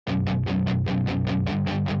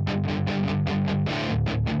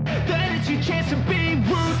your chance to be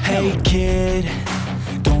ruthless. Hey kid,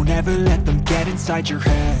 don't ever let them get inside your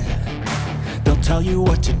head. They'll tell you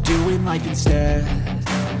what to do in life instead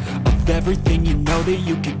of everything you know that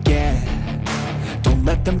you could get. Don't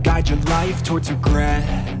let them guide your life towards regret.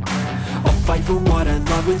 I'll fight for what I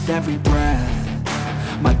love with every breath.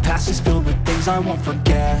 My past is filled with things I won't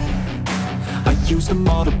forget. I use them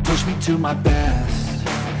all to push me to my best.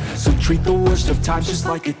 So treat the worst of times just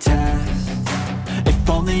like a test. If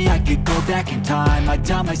only I could go back in time, I'd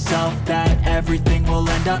tell myself that everything will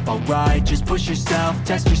end up alright. Just push yourself,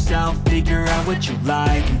 test yourself, figure out what you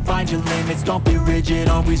like, and find your limits, don't be rigid,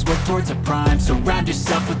 always work towards a prime. Surround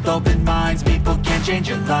yourself with open minds, people can change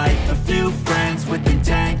your life. A few friends with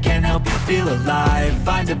intent can help you feel alive.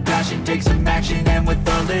 Find a passion, take some action, and with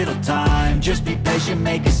a little time, just be patient,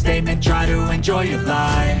 make a statement, try to enjoy your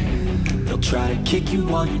life. They'll try to kick you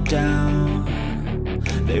while you're down.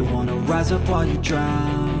 They wanna rise up while you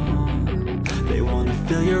drown. They wanna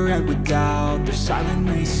fill your head with doubt. They're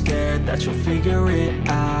silently scared that you'll figure it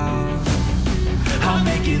out. I'll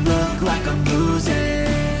make it look like I'm losing,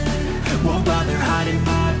 won't bother hiding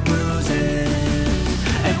my bruises.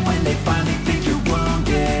 And when they finally think you're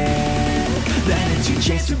wounded, then it's your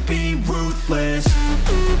chance to be ruthless.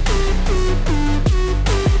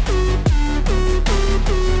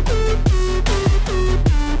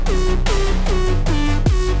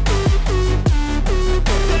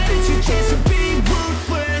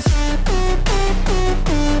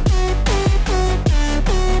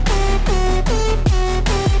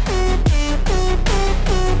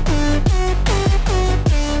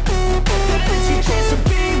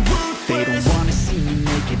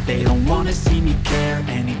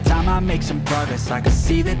 Make some progress, I can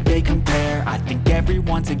see that they compare. I think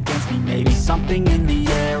everyone's against me, maybe something in the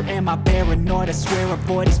air. Am I paranoid? I swear a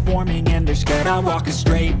void is forming and they're scared. I walk a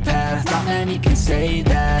straight path, not many can say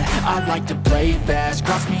that. I like to play fast,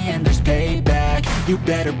 cross me and there's payback. You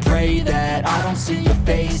better pray that I don't see your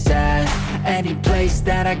face at any place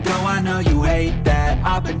that I go. I know you hate that.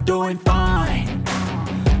 I've been doing fine,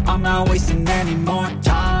 I'm not wasting any more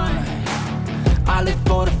time. I live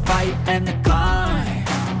for the fight and the climb.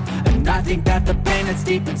 And I think that the pain that's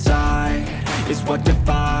deep inside is what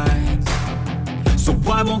defines. So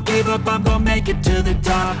I won't give up, I'm gonna make it to the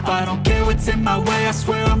top. I don't care what's in my way, I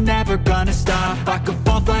swear I'm never gonna stop. I could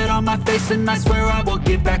fall flat on my face and I swear I will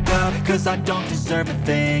get back up. Cause I don't deserve a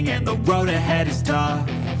thing and the road ahead is tough.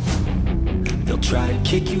 They'll try to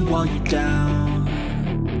kick you while you're down.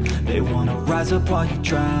 They wanna rise up while you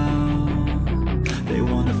drown. They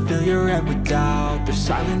wanna fill your head with doubt. They're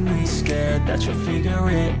silently scared that you'll figure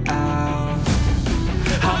it out.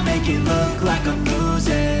 I'll make it look like I'm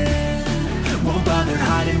losing, won't bother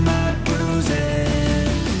hiding my bruises.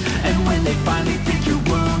 And when they finally think you're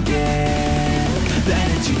wounded,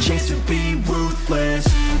 then it's your chance to be ruthless.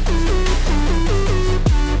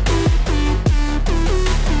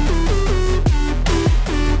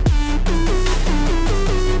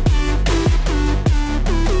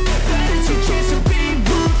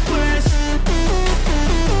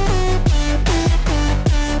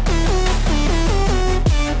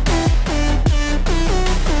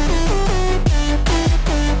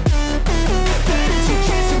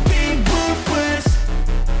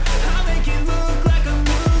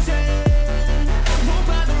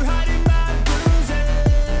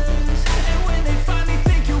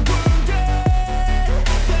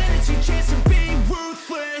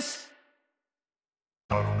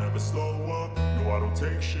 I don't ever slow up, no I don't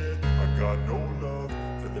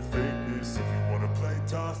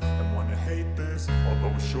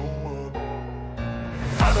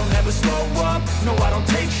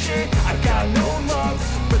take shit. I got no love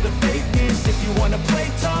for the fakeness. If you wanna play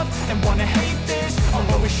tough and wanna hate this,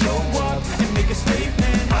 I'll always show up and make a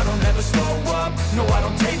statement. I don't ever slow up, no I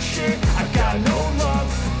don't take shit. I got no love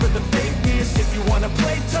for the fakeness. If you wanna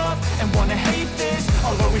play tough and wanna hate this,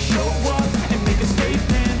 I'll always show up and make a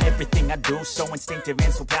statement. Everything I do so instinctive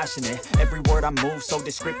and so passionate. Every word I move so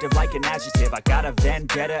descriptive like an adjective. I got a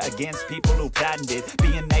vendetta against people who patented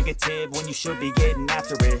being negative when you should be getting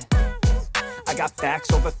after it. I got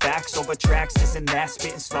facts over tracks, this and that.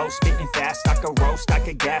 Spitting slow, spitting fast. I could roast, I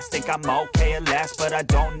could gas. Think I'm okay at last, but I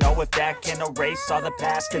don't know if that can erase all the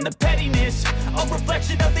past. And the pettiness, a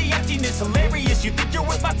reflection of the emptiness. Hilarious, you think you're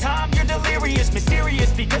worth my time, you're delirious.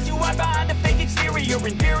 Mysterious, because you hide behind a fake exterior.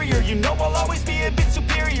 Inferior, you know I'll always be a bit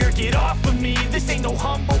superior. Get off of me, this ain't no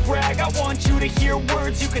humble brag. I want you to hear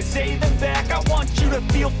words, you can say them back. I want you to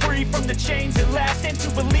feel free from the chains at last, and to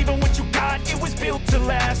believe in what you got, it was built to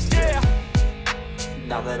last, yeah.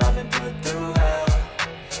 Now that I've been put through hell,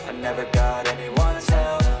 I never got anyone's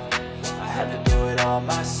help. I had to do it all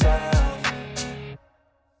myself.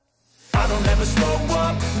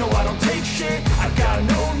 shit. I got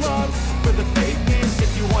no love for the fakeness.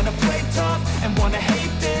 If you wanna play tough and wanna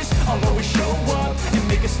hate this, I'll always show up and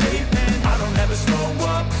make a statement. I don't ever slow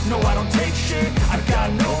up, no I don't take shit. I got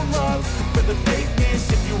no love for the fakeness.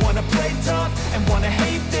 If you wanna play tough and wanna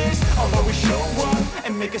hate this, I'll always show up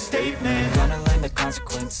and make a statement. Gonna learn the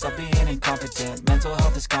consequence of being incompetent. Mental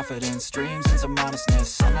health is confidence, dreams and some honestness.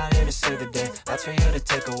 I'm not here to save the day, that's for you to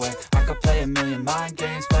take away. I could play a million mind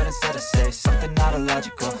games, but instead I say something not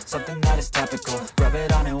illogical, something that is topical. Rub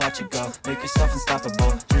it on and watch it go, make yourself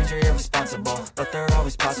unstoppable. Dreams are irresponsible, but they're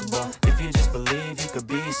always possible. If you just believe, you could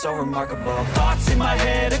be so remarkable. Thoughts in my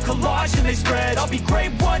head, a collage and they spread. I'll be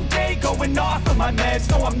great one day, going off of my meds.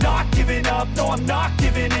 No, I'm not giving up, no, I'm not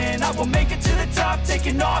giving in. I will make it to the top,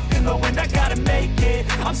 taking off in the wind. I gotta make it,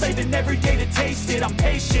 I'm saving every day to taste it. I'm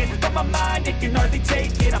patient, but my mind, it can hardly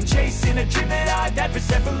take it. I'm chasing a dream that I've had for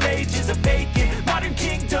several ages. A vacant, modern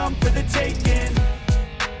kingdom for the taking.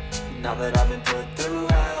 Now that I've been put through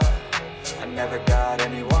hell, I never got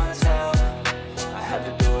anyone's help. I had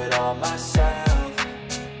to do it all myself.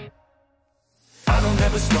 I don't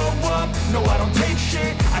ever slow up, no I don't take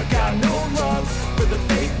shit. I got no love for the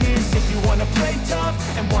fakeness. If you wanna play tough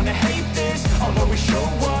and wanna hate this, I'll always show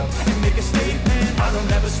up and make a statement. I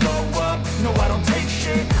don't ever slow up, no I don't take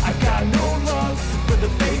shit. I got no love for the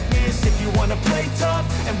fakeness. If you wanna play tough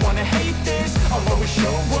and wanna hate this, I'll always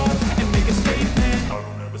show up and make a statement. I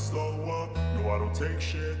don't ever slow up, no I don't take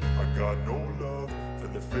shit. I got no love for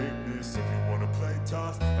the fakeness. If you wanna play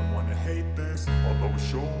tough and wanna hate this, I'll always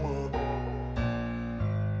show up.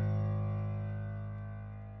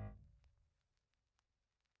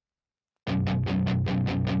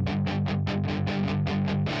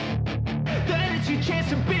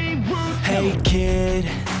 Hey kid,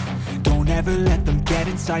 don't ever let them get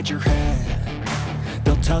inside your head.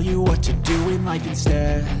 They'll tell you what to do in life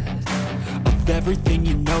instead of everything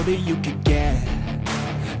you know that you could get.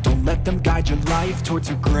 Don't let them guide your life towards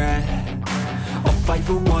regret. I'll fight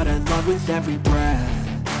for what I love with every breath.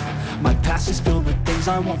 My past is filled with things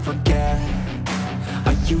I won't forget.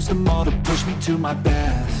 I use them all to push me to my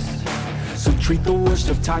best. So treat the worst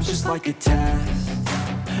of times just like a test.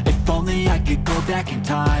 If only I could go back in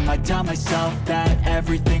time, I'd tell myself that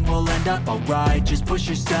everything will end up alright. Just push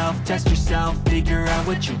yourself, test yourself, figure out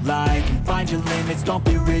what you like, and find your limits, don't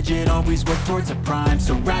be rigid, always work towards a prime.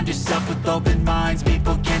 Surround yourself with open minds,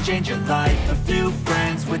 people can change your life. A few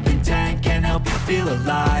friends with intent can help you feel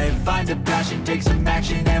alive. Find a passion, take some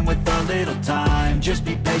action, and with a little time, just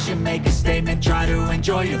be patient, make a statement, try to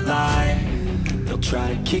enjoy your life. They'll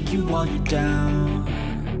try to kick you while you're down.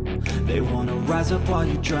 They wanna rise up while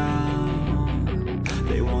you drown.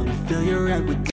 They wanna fill your head with